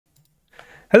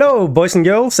Hello, boys and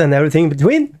girls, and everything in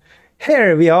between.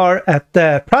 Here we are at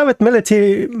the private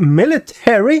military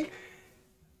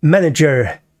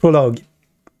manager prologue.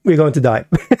 We're going to die.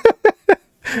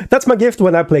 That's my gift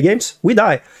when I play games. We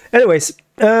die. Anyways,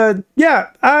 yeah,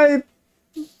 I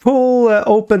full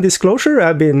open disclosure.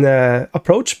 I've been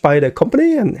approached by the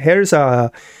company, and here's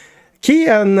a key.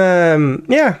 And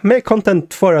yeah, make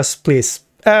content for us, please.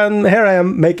 And here I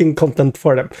am making content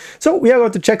for them. So we are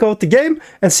going to check out the game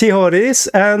and see how it is.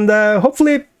 And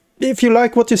hopefully, if you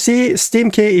like what you see,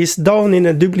 Steam key is down in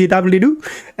a doobly-dabbly-doo.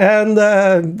 And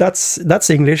that's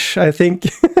English, I think.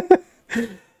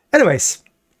 Anyways,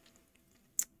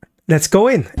 let's go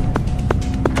in.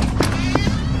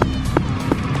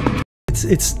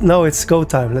 Now it's go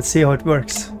time. Let's see how it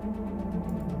works.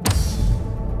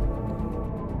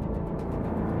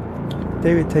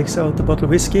 David takes out the bottle of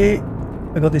whiskey.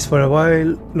 I got this for a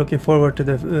while, looking forward to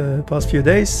the past few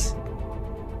days.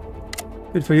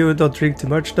 Good for you, don't drink too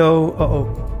much though.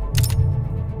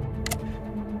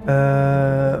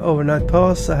 Overnight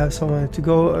pass, I have somewhere to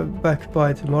go, back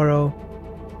by tomorrow.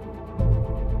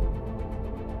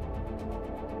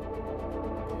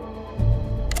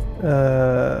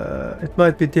 It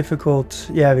might be difficult.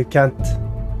 Yeah, we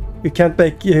can't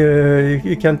make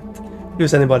you can't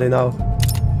lose anybody now.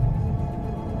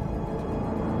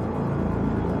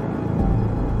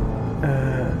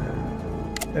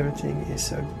 Everything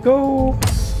is a go.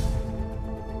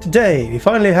 Today we're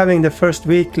finally having the first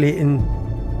weekly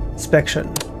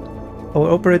inspection. Our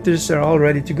operators are all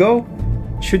ready to go.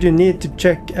 Should you need to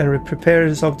check and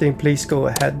prepare something, please go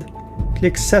ahead.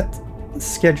 Click set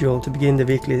schedule to begin the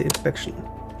weekly inspection.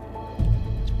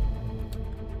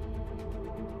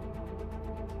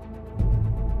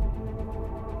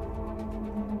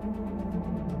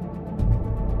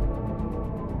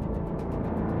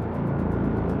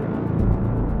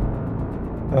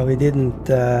 We didn't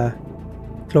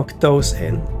clock those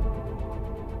in,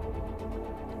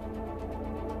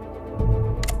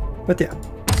 but yeah.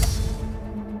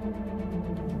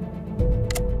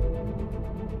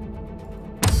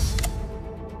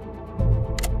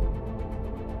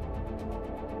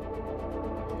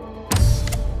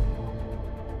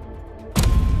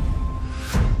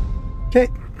 Okay.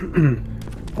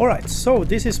 All right, so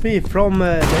this is me from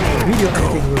the video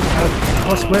editing room. I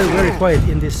was very quiet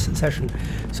in this session.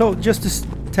 So just to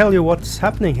tell you what's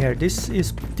happening here,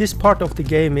 this part of the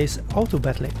game is auto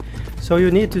battling. So you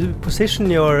need to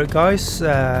position your guys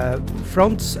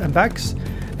fronts and backs,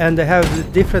 and they have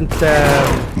different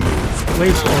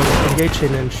ways of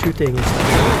engaging and shooting and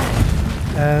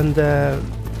stuff. And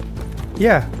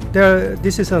yeah,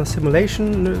 this is a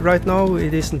simulation right now.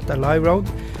 It isn't a live round.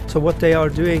 So what they are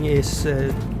doing is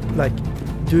like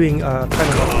doing a kind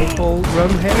of a paintball run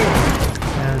here,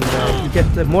 and you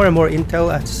get more and more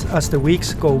intel as the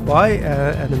weeks go by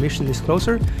and the mission is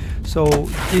closer. So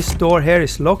this door here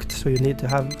is locked, so you need to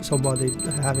have somebody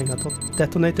having a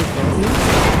detonator for you,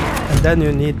 and then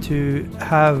you need to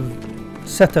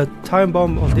set a time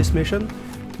bomb on this mission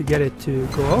to get it to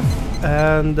go off.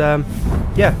 And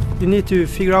yeah, you need to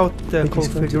figure out the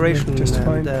configuration. Just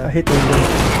fine. I hit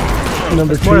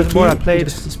number 3 more I played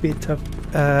just to speed up.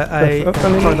 I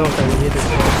found out I needed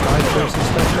snipers and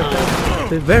stuff like that.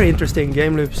 But very interesting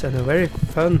game loops and a very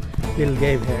fun little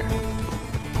game here.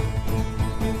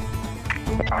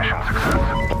 Mission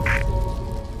success.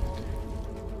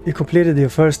 You completed your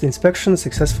first inspection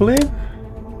successfully.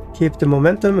 Keep the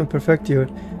momentum and perfect your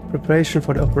preparation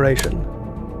for the operation.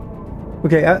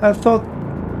 Okay, I thought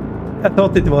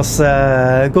it was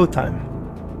go time.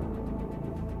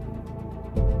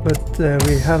 But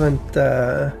we haven't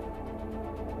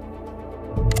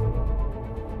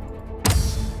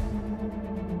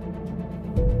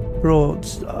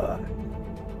roads,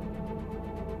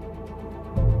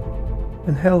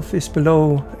 and health is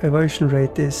below, evasion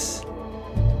rate is,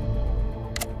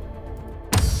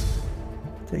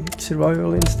 take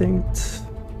survival instinct,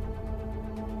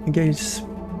 engage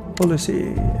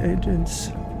policy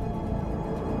agents.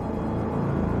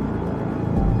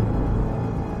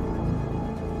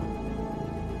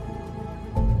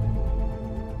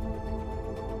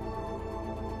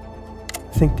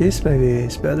 I think this maybe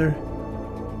is better.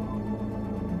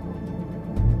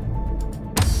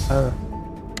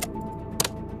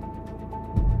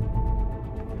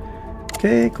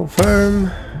 Okay,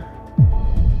 confirm.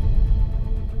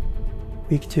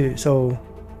 Week 2, so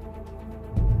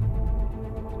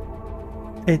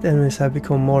 8 enemies have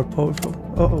become more powerful.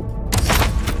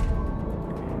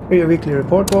 Here your weekly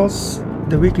report was.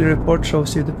 The weekly report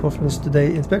shows you the performance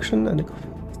today inspection and the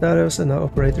status and the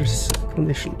operator's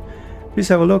condition. Please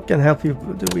have a look and help you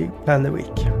plan the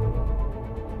week.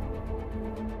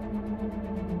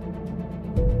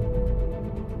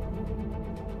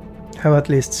 have at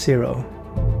least 0.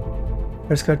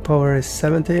 First card power is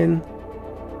 17.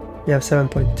 We have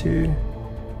 7.2.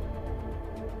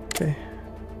 Okay.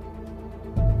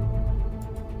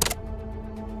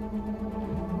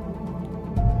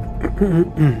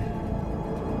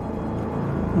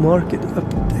 Market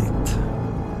update.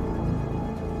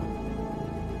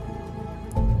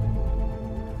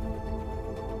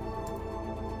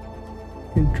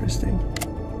 Interesting.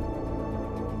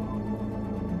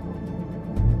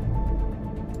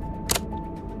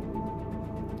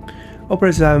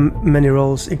 Operators have many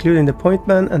roles, including the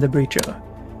pointman and the breacher.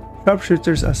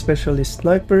 Sharpshooters are specialist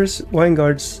snipers, wine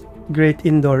guards great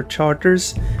indoor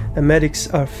charters, and medics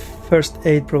are first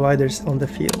aid providers on the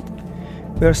field.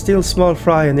 We are still small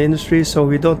fry in the industry, so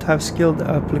we don't have skilled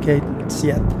applicants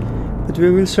yet, but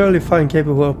we will surely find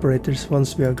capable operators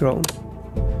once we are grown.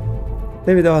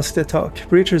 David asked the talk.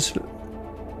 Breachers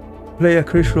play a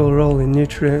crucial role in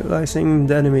neutralizing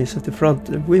the enemies at the front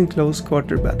and win close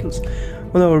quarter battles.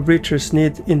 One of our breachers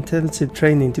need intensive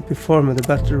training to perform the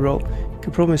battle role. You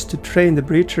can promise to train the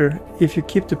breacher. If you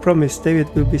keep the promise, David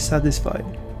will be satisfied.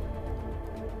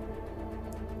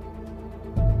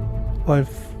 While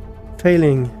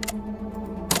failing,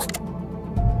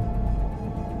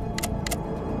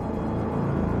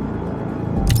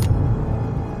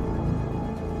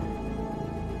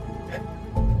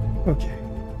 okay.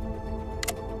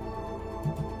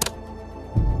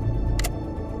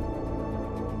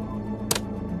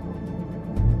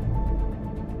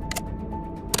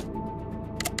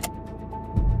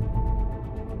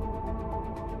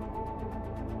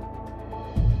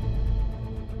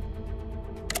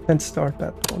 Can't start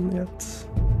that one yet.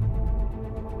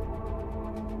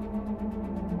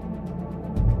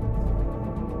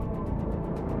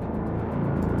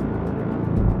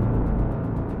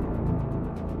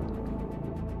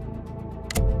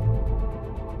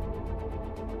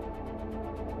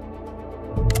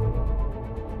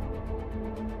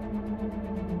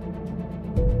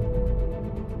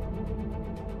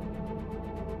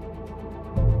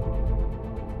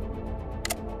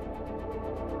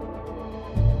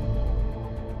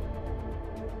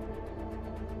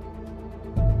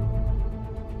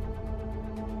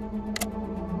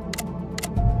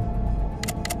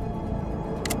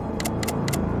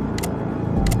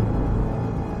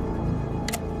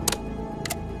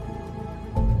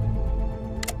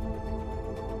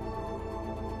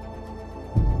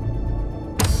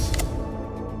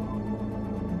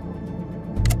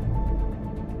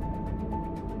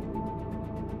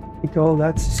 I think all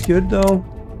that's good though.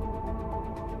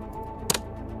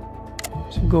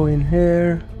 So go in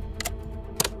here,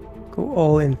 go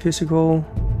all in physical.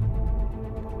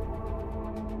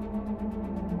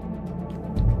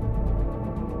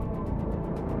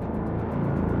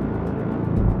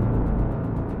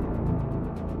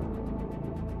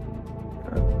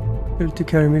 Ability to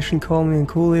carry mission calmly and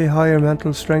coolly. Higher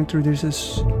mental strength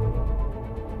reduces.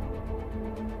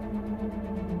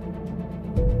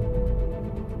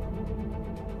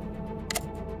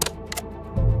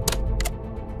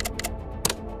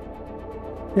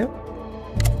 Yep.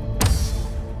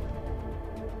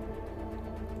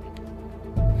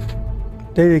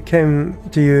 David came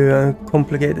to you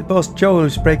complicated. Boss Joel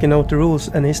is breaking out the rules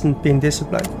and isn't being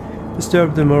disciplined.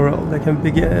 Disturb the morale. They can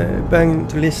bang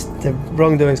to list the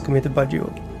wrongdoings committed by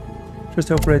Joel.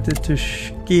 First operated to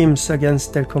schemes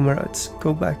against their comrades.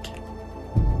 Go back.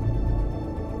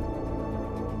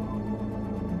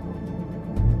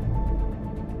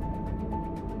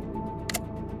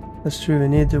 That's true, we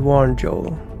need to warn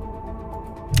Joel.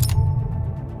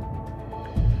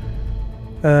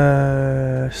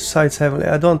 Sights heavily.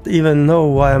 I don't even know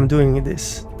why I'm doing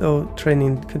this, though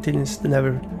training continues to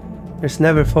there's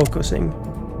never focusing.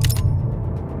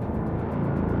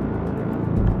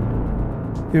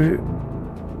 You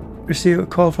receive a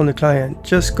call from the client.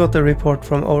 Just got a report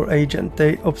from our agent.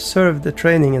 They observed the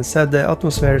training and said the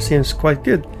atmosphere seems quite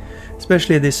good.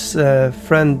 Especially this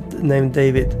friend named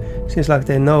David. Seems like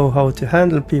they know how to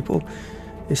handle people.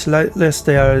 It's less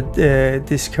they are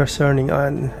disconcerting,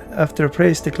 and after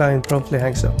praise the client promptly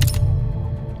hangs up.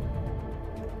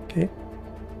 Okay.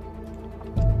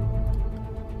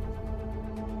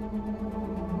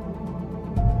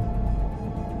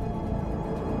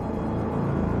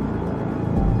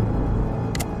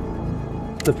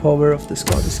 The power of the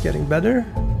squad is getting better.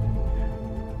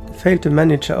 Fail to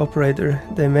manage an operator,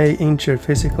 they may injure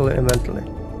physically and mentally.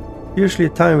 Usually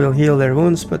time will heal their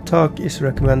wounds, but talk is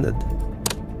recommended.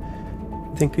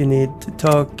 I think we need to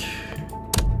talk.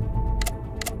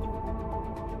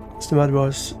 The Mad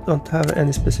Bros don't have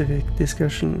any specific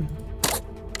discussion.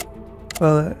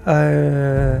 Well,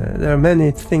 there are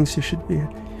many things you should be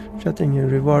Chatting your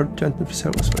reward gently for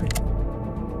service way.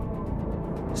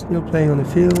 Still playing on the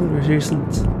field,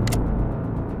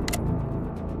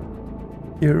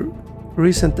 your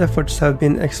recent efforts have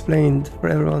been explained for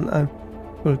everyone. I'm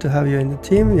able to have you in the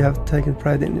team. You have taken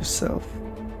pride in yourself.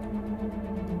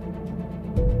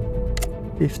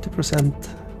 50%.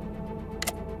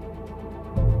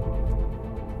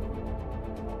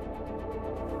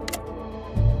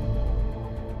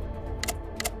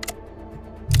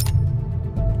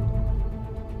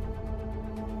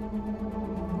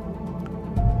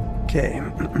 Okay.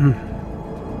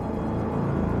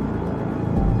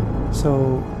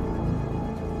 So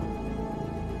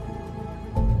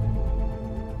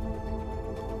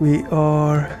we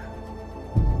are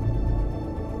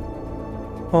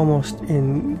almost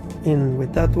in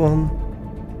with that one.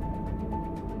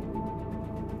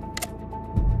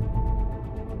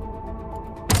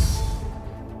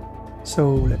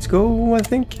 So let's go, I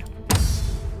think.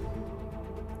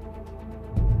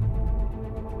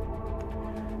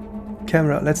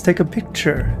 Camera, let's take a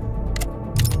picture.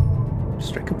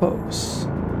 Strike a pose.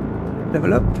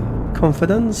 Level up.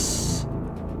 Confidence.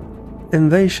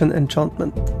 Invasion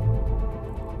enchantment.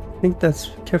 I think that's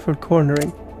careful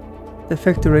cornering. The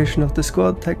effect duration of the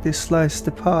squad tactics slice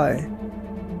the pie.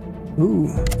 Ooh.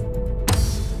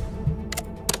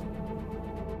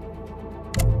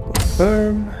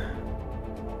 Confirm.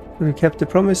 We kept the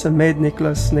promise and made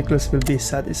Nicholas. Nicholas will be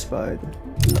satisfied.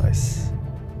 Nice.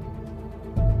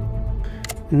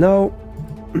 Now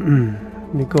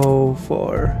we go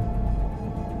for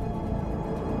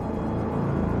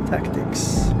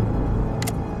tactics.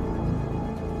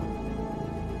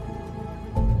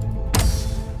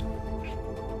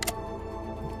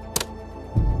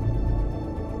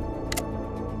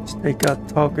 Let's take a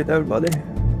talk with everybody.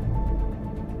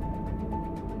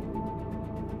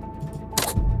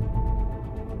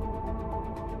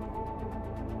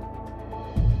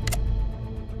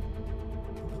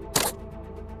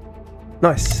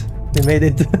 Nice, we made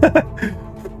it.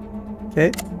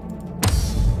 Okay.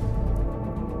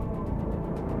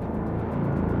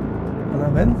 An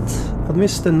event.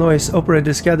 Amidst the noise,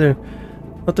 operators gather,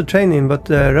 not to training, but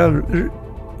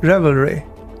revelry.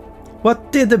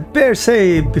 What did the bear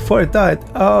say before it died?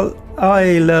 I'll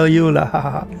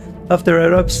After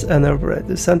erupts and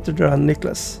operators centered around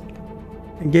Nicholas.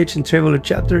 Engaged in trivial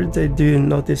chatter, they do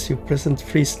notice your present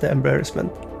freeze the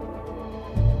embarrassment.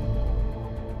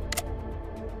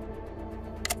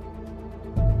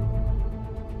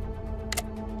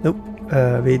 Nope,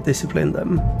 we discipline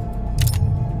them.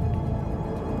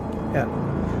 Yeah,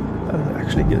 that's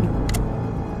actually good.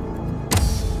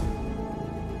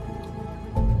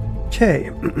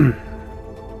 Okay.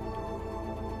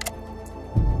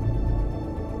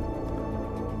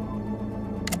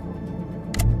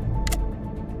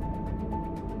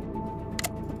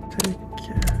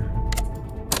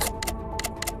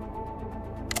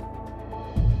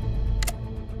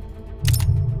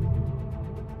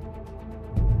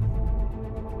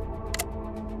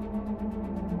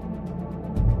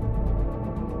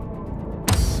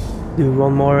 Do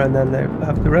one more and then they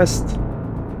have the rest.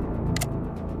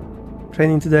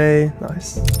 Training today,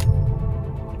 nice.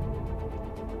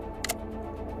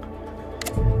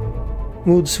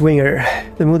 Mood swinger.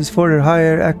 The mood is further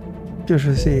higher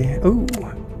accuracy. Ooh.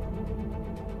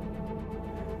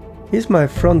 He's my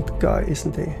front guy,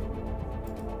 isn't he?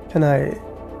 Can I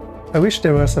wish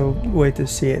there was a way to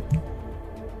see it.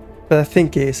 But I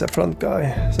think he is a front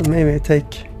guy. So maybe I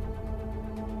take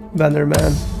Banner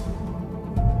Man.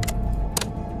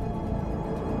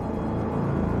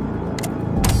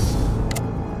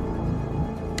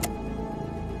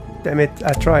 Damn it,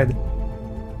 I tried.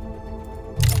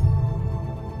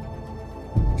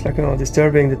 It's like, you know,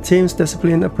 disturbing the team's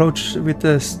disciplined approach with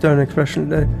the stern expression.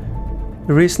 The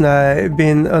reason I've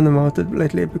been unmotivated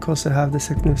lately because I have the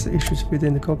sickness issues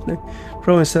within the company.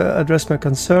 Promise to address my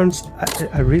concerns.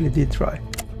 I really did try.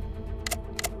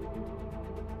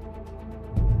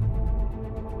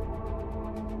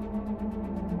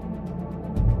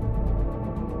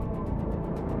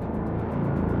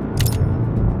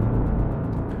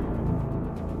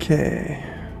 Okay.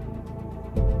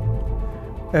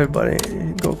 Everybody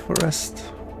go for rest.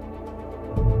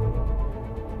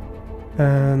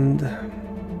 And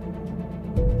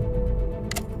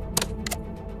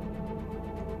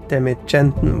damn it,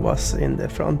 Jenton was in the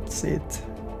front seat.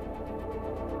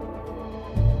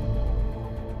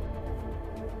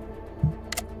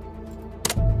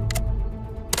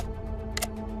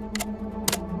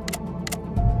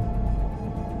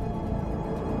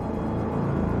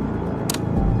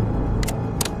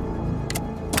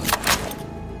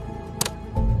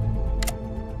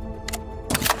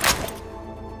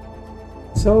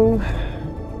 So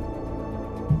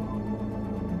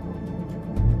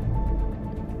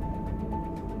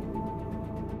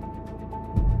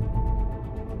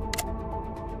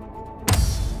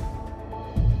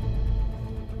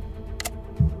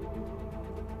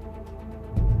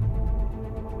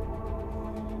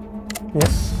yeah,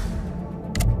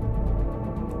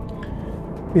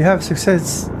 we have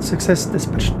success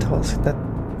dispatch task that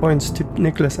points to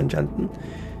Nicholas and Jenton.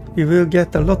 You will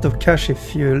get a lot of cash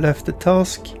if you left the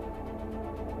task.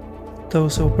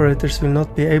 Those operators will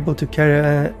not be able to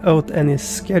carry out any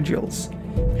schedules,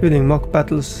 including mock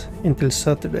battles, until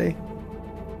Saturday.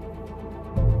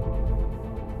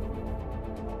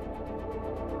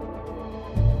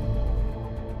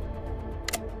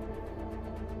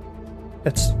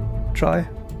 Let's try.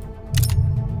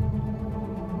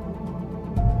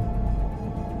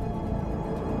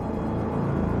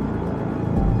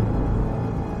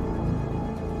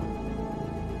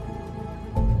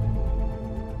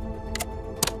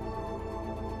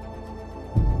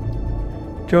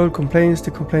 Joel complains.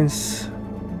 The complaints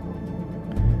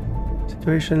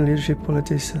situation, leadership,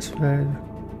 politics as well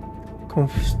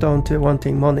comes down to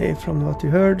wanting money. From what you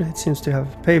heard, it seems to have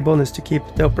pay bonus to keep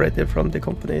the operative from the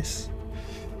companies.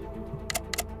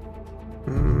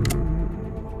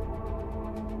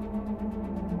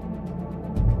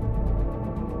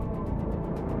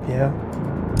 Yeah.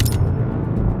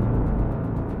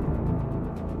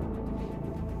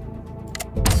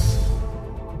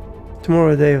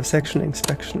 Tomorrow, day of section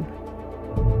inspection.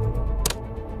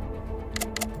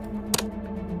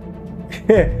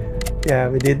 Yeah,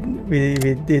 we didn't. We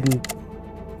need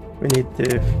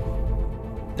to.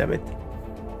 Damn it.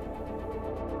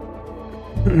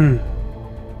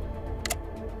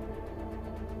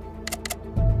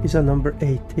 These are number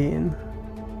 18.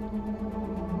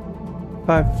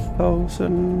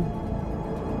 5,000.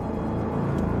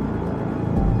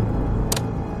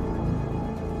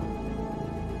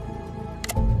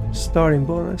 Starting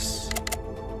bonus.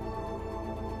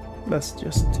 That's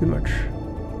just too much.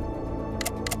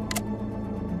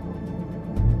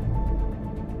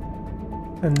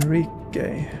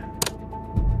 Enrique.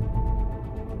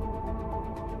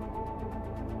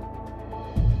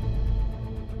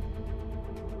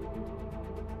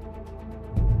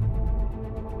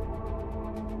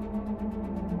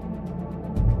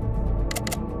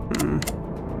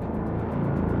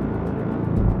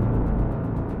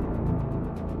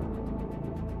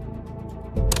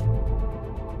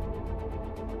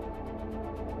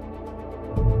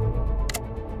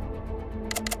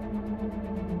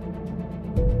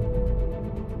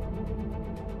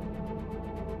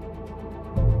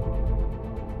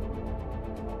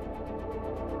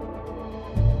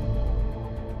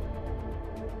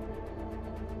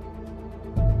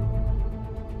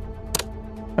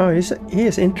 Oh, he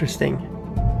is interesting.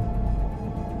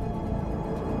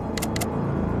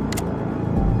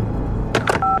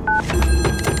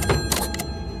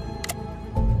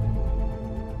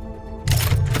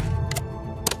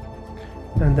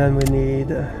 And then we need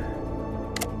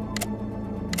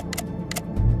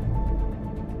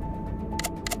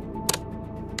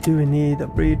do we need a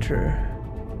breacher?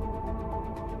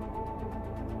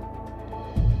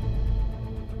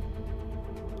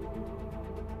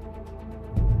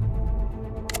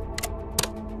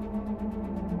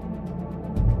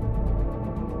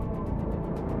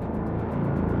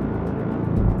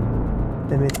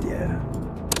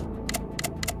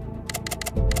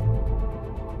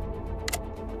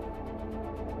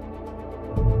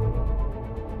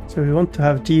 So we want to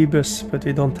have G-Bus, but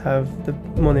we don't have the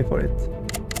money for it.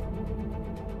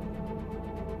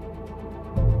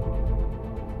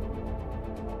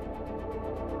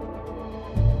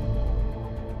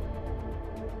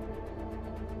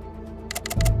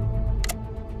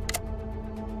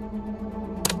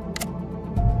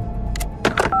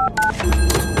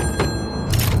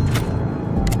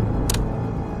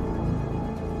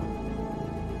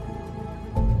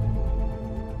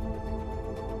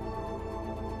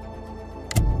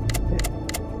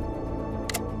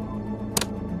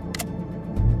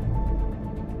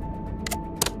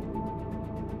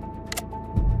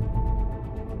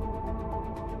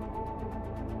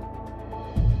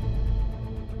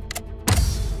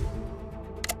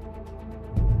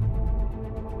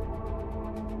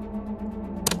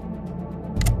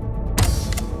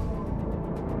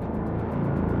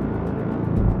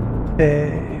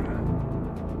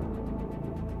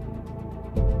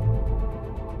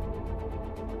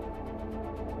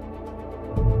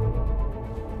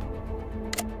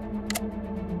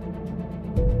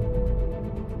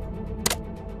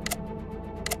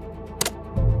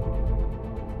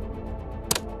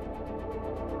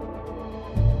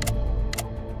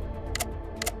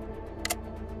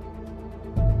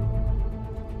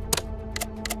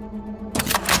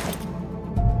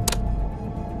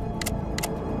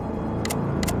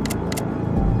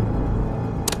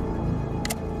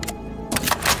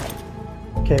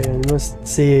 Okay, we must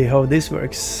see how this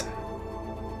works.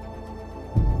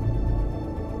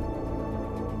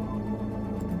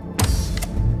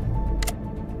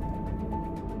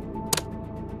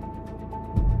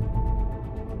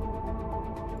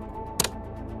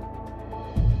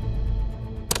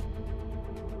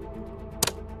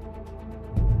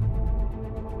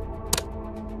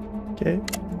 Okay.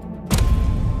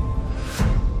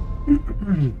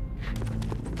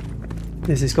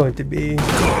 This is going to be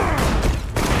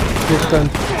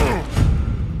different.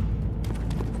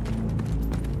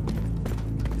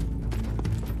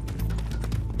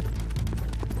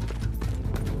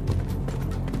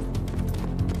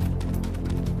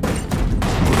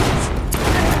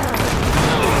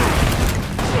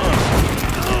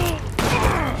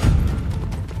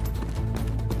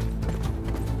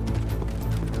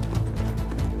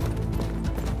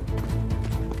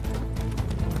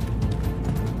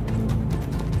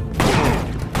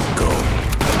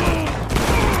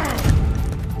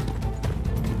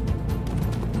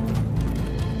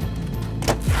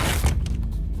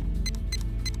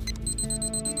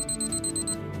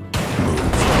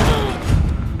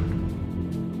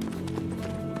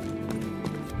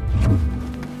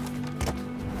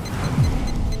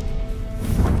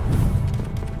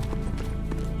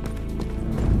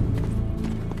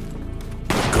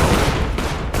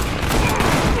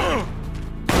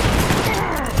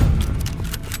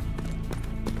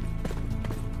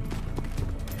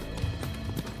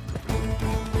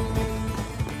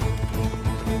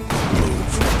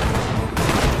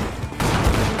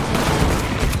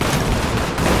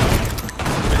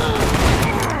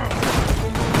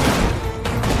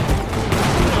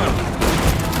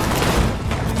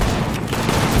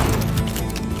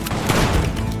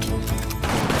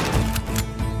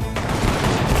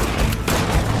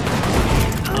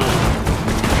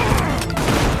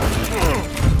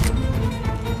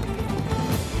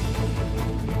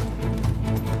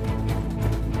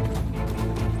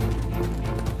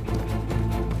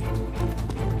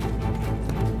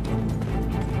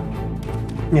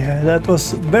 Yeah, that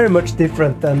was very much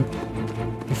different than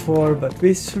before, but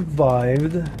we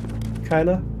survived,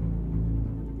 kinda.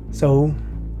 So...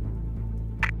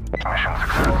 Mission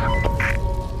success.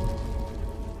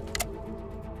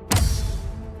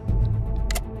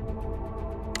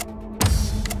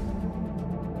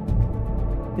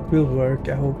 it will work,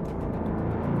 I hope.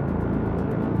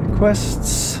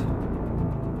 Requests...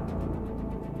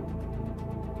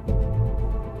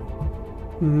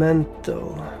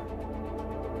 Mental...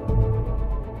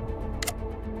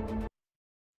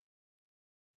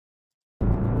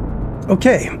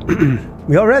 Okay,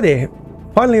 we are ready.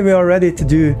 Finally, we are ready to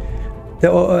do the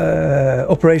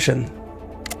operation.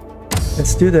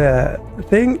 Let's do the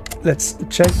thing. Let's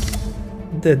check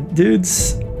the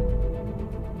dudes.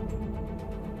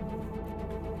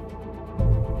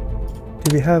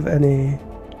 Do we have any?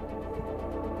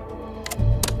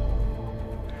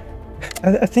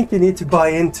 I think you need to buy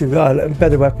into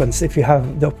better weapons if you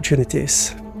have the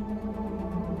opportunities.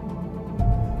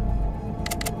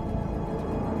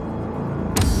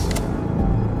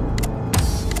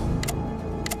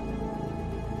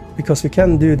 Because we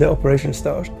can do the operation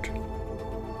start.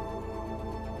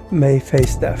 May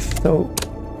face death. So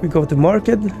we go to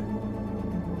market.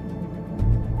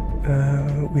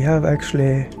 We have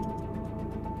actually...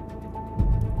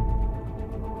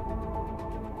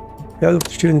 We have the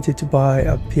opportunity to buy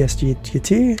a PSG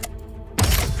GT.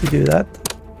 We do that.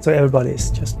 So everybody is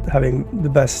just having the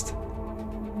best.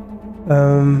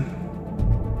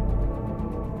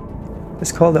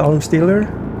 Let's call the arms dealer.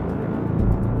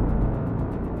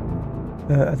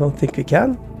 I don't think we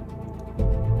can.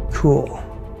 Cool.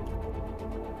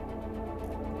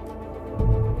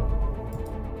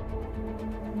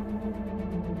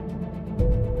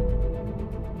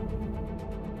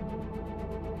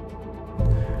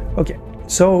 Okay,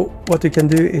 so what we can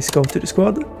do is go to the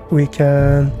squad. We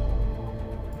can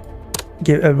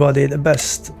give everybody the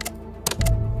best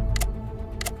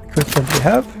equipment we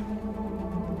have.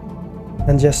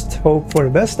 And just hope for the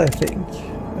best, I think.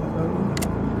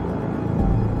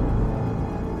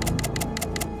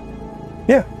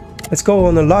 Yeah, let's go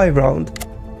on a live round.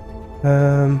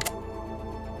 I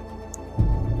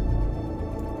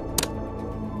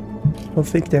don't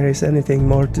think there is anything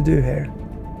more to do here.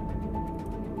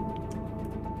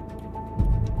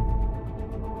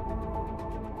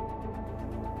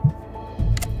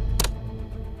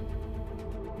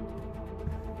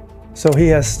 So he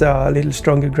has a little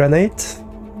stronger grenade.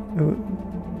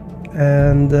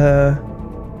 And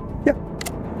yeah,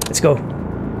 let's go.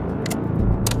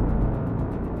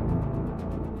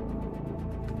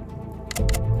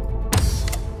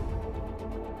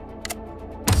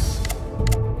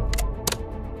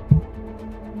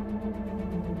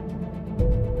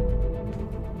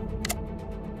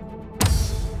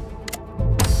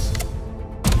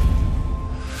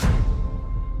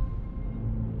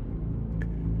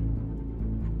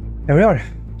 Here we are.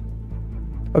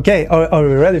 Okay, are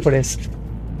we ready for this?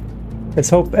 Let's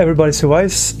hope everybody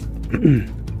survives.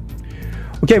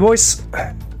 Okay, boys,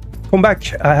 come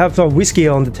back. I have some whiskey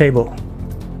on the table.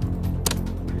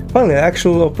 Finally,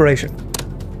 actual operation.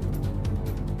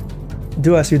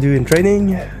 Do as you do in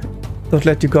training. Don't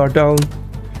let your guard down.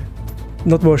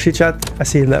 Not more chit chat. I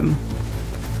see them.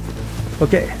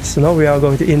 Okay, so now we are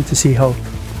going to see how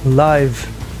live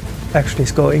action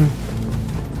is going.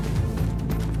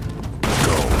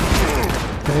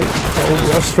 Okay, oh,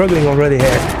 we are struggling already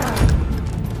here.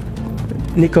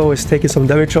 Nico is taking some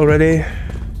damage already.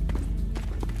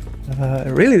 I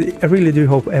really do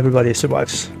hope everybody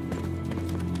survives.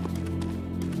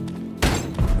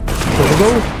 There we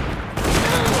go.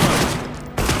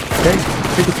 Okay,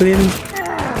 pretty clean.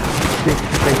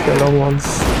 Take the long ones.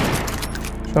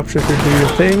 Sharpshooter, do your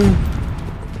thing.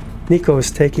 Nico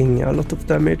is taking a lot of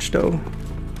damage though.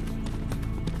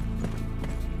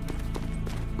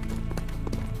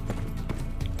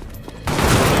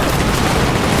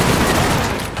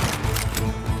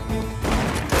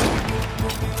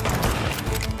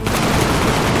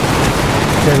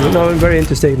 And now I'm very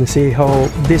interested to see how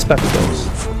this battle goes.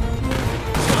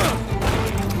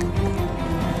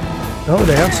 Oh,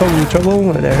 they have some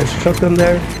trouble. There's a shotgun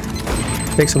there.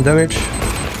 Take some damage.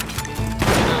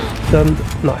 Done.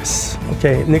 Nice.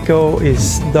 Okay, Nico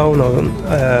is down on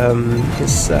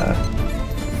his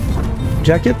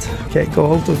jacket. Okay,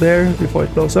 go out of there before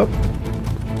it blows up.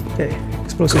 Okay,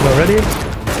 explosive already.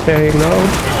 Preparing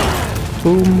now.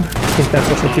 Boom. I think that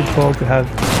was a good call to have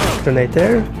grenade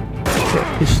there.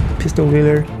 Okay, pistol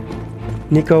wheeler.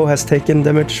 Nico has taken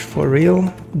damage for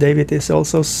real. David is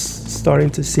also starting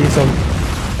to see some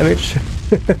damage.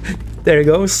 There he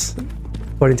goes.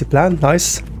 According to plan.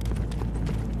 Nice.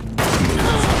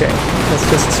 Okay, let's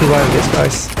just survive this,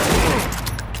 guys.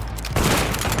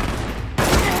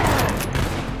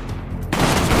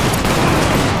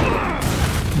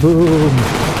 Boom.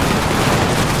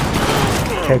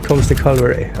 Here comes the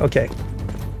cavalry. Okay.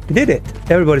 We did it.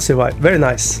 Everybody survived. Very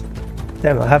nice.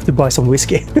 Damn, I have to buy some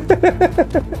whiskey.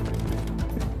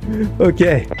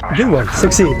 Okay, good one.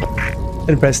 Succeed.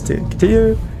 And press to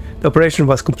continue. The operation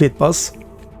was complete, boss.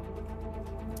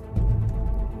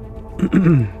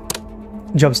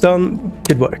 Job's done.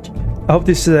 Good work. I hope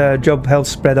this job helps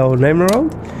spread our name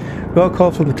around. We all call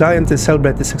from the client to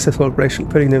celebrate the successful operation,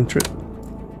 putting them through.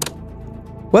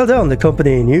 Well done, the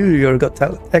company knew you got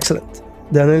talent. Excellent.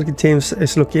 The analytical team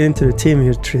is looking into the team you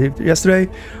retrieved yesterday.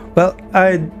 Well,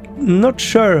 I'm not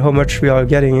sure how much we are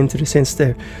getting into this since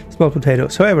they're small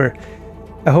potatoes. However,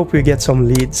 I hope we get some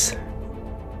leads.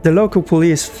 The local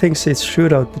police thinks it's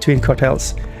shootout between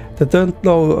cartels. They don't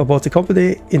know about the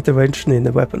company intervention in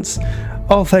the weapons.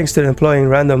 All thanks to employing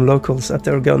random locals at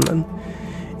their gunmen.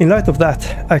 In light of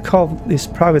that, I call this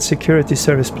private security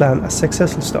service plan a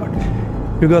successful start.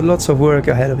 You got lots of work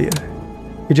ahead of you.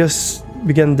 You just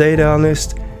began data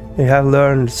analyst and you have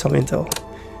learned some intel.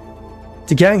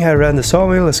 The gang here around the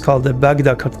sawmill is called the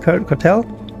Baghdad Cartel,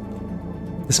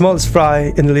 the smallest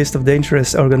fry in the list of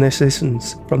dangerous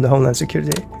organizations from the Homeland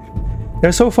Security.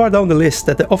 They're so far down the list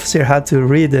that the officer had to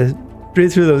read through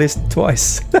the list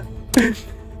twice.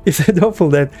 It's doubtful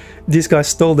that these guys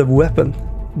stole the weapon,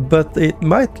 but it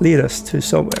might lead us to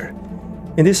somewhere.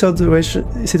 In this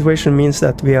situation means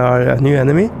that we are a new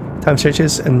enemy, time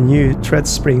changes and new threats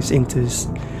springs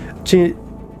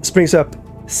up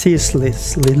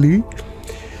ceaselessly.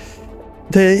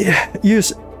 They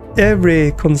use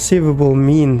every conceivable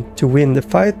mean to win the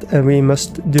fight, and we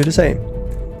must do the same.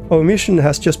 Our mission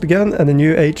has just begun, and a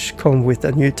new age comes with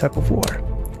a new type of war.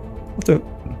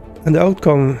 And the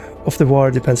outcome of the war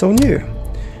depends on you.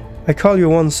 I call you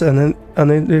once and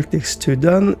analytics to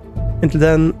done. Until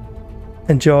then,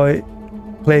 enjoy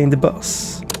playing the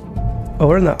boss.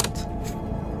 Over and out.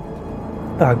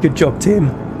 Ah, good job, team.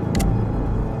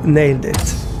 Nailed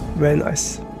it. Very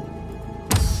nice.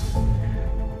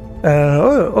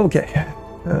 Oh, okay.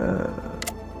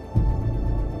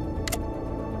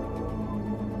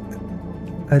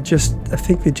 I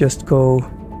think we just go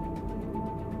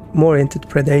more into the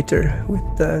Predator with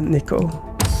Nico.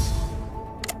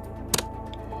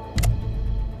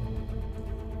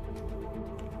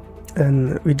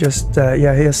 And we just,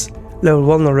 yeah, he has level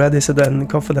 1 already, so then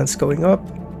confidence going up.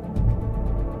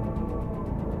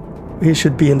 He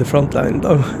should be in the front line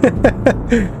though.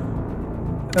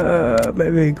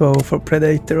 Maybe go for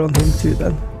Predator on him too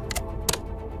then.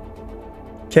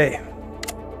 Okay.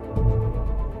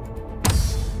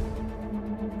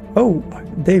 Oh,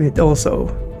 David also.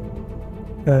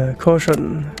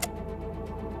 Caution.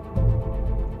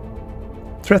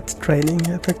 Threat training,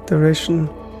 effect duration.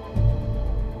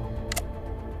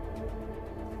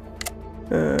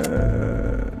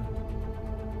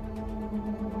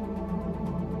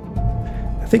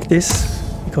 I think this,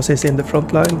 because he's in the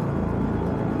front line.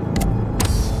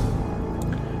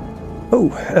 Oh,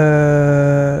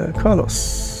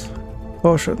 Carlos.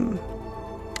 Caution.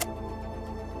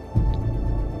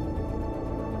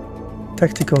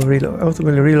 Tactical reload.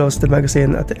 Automatically reloads the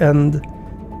magazine at the end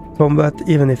combat,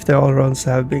 even if the all rounds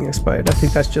have been expired. I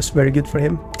think that's just very good for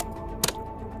him.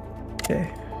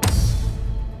 Okay.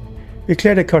 We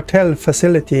clear the cartel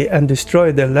facility and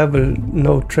destroy the level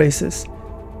no traces.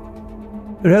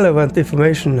 Relevant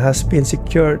information has been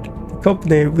secured. The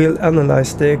company will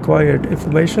analyze the acquired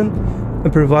information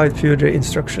and provide further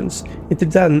instructions. Until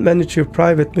then, manage your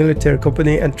private military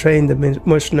company and train the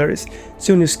mercenaries.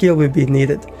 Soon your skill will be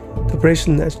needed. The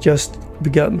operation has just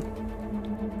begun.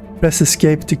 Press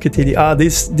escape to continue. Ah,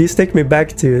 these take me back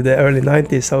to the early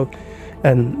 90s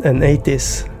and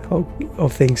 80s how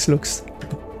things looks.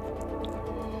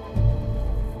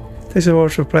 Thanks so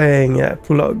much for playing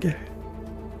Prologue.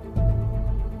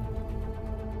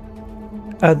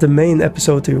 Add the main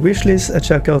episode to your wishlist and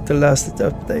check out the last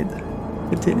update.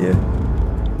 Continue.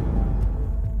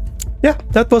 Yeah,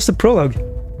 that was the prologue.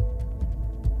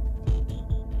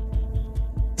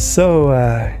 So,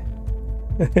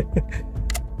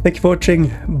 thank you for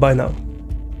watching. Bye now.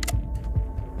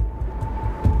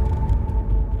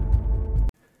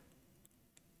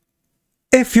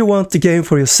 If you want the game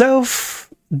for yourself,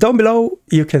 down below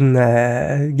you can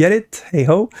get it. Hey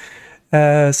ho.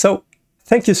 So,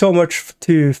 thank you so much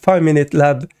to 5 Minute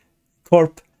Lab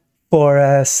Corp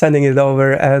for sending it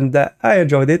over, and I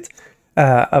enjoyed it.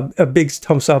 A big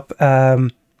thumbs up.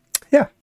 Yeah,